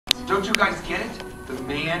Don't you guys get it? The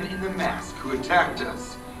man in the mask who attacked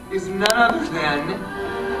us is none other than...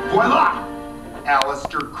 voila!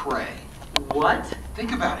 Alistair Cray. What?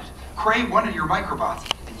 Think about it. Cray wanted your microbots,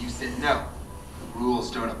 and you said no. The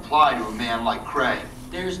rules don't apply to a man like Cray.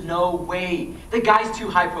 There's no way. The guy's too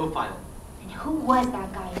high profile. And who was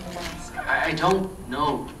that guy in the mask? I don't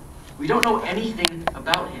know. We don't know anything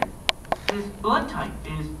about him. His blood type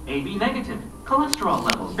is AB negative. Cholesterol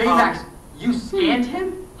levels. Baymax, you scanned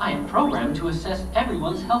him? I am programmed to assess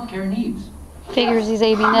everyone's healthcare needs. Figures he's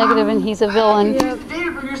AB negative and he's a villain. You used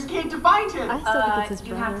data from your scan to find him. I still think it's his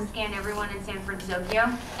You have brother. to scan everyone in San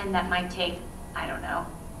Francisco, and that might take, I don't know,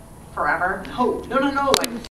 forever. No. Like,